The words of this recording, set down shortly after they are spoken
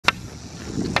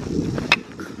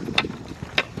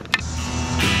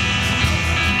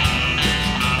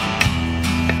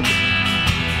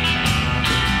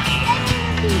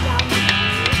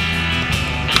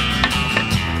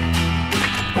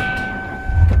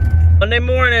Monday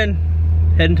morning,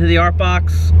 heading to the art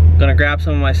box. Gonna grab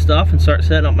some of my stuff and start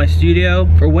setting up my studio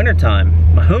for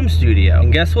wintertime, my home studio.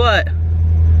 And guess what?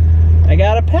 I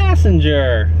got a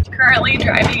passenger. Currently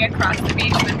driving across the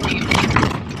beach with me.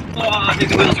 Oh, I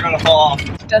think the wheels are gonna fall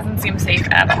off. Doesn't seem safe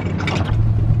at all.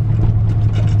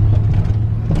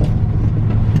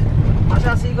 Watch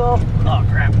out, seagull. Oh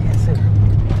crap, I can't see.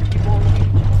 People on the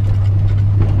beach.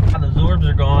 Oh, the Zorbs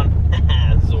are gone.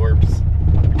 Zorbs.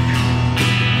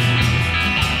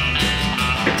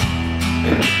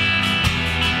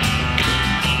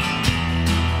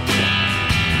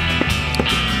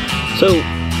 So,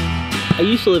 I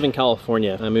used to live in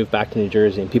California. I moved back to New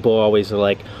Jersey, and people always are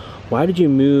like, why did you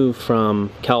move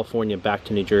from California back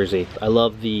to New Jersey? I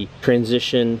love the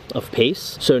transition of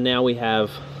pace. So now we have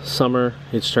summer,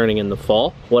 it's turning into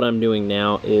fall. What I'm doing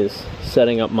now is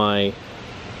setting up my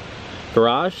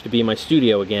garage to be my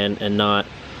studio again and not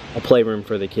a playroom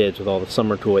for the kids with all the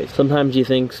summer toys. Sometimes you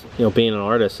think, you know, being an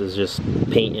artist is just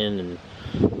painting and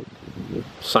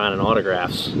signing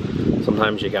autographs.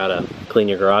 Sometimes you gotta clean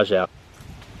your garage out.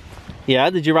 Yeah,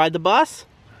 did you ride the bus?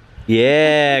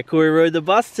 Yeah, Corey rode the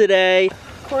bus today.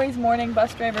 Corey's morning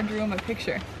bus driver drew him a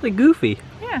picture. Like goofy.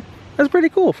 Yeah. That's pretty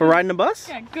cool for riding a bus.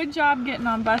 Yeah, good job getting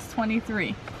on bus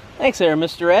 23. Thanks there,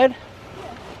 Mr. Ed.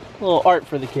 Yeah. A little art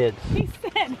for the kids. He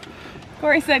said,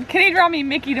 Corey said, can he draw me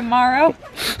Mickey tomorrow?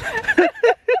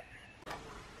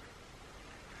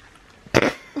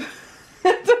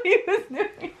 That's what he was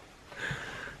doing.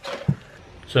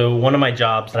 So one of my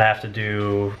jobs that I have to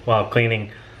do while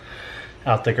cleaning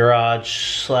out the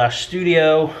garage slash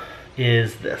studio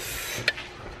is this.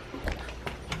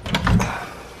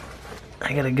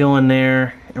 I gotta go in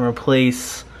there and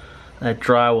replace that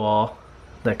drywall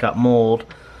that got mold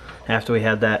after we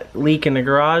had that leak in the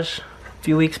garage a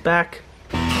few weeks back.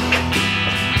 I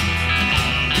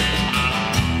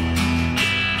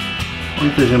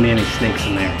wonder if there's gonna be any snakes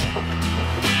in there.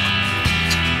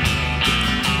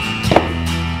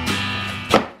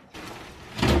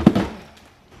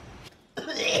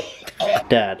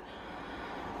 Dad,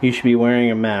 you should be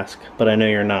wearing a mask, but I know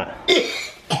you're not. I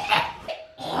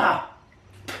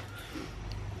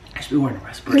should be wearing a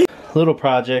respirator. Little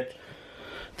project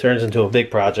turns into a big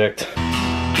project.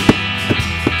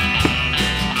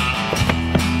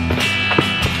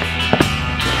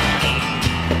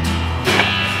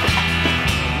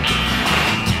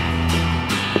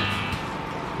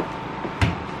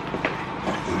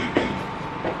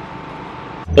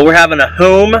 But we're having a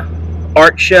home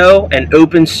art show and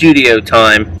open studio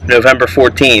time November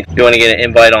 14th. If you want to get an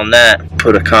invite on that,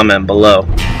 put a comment below.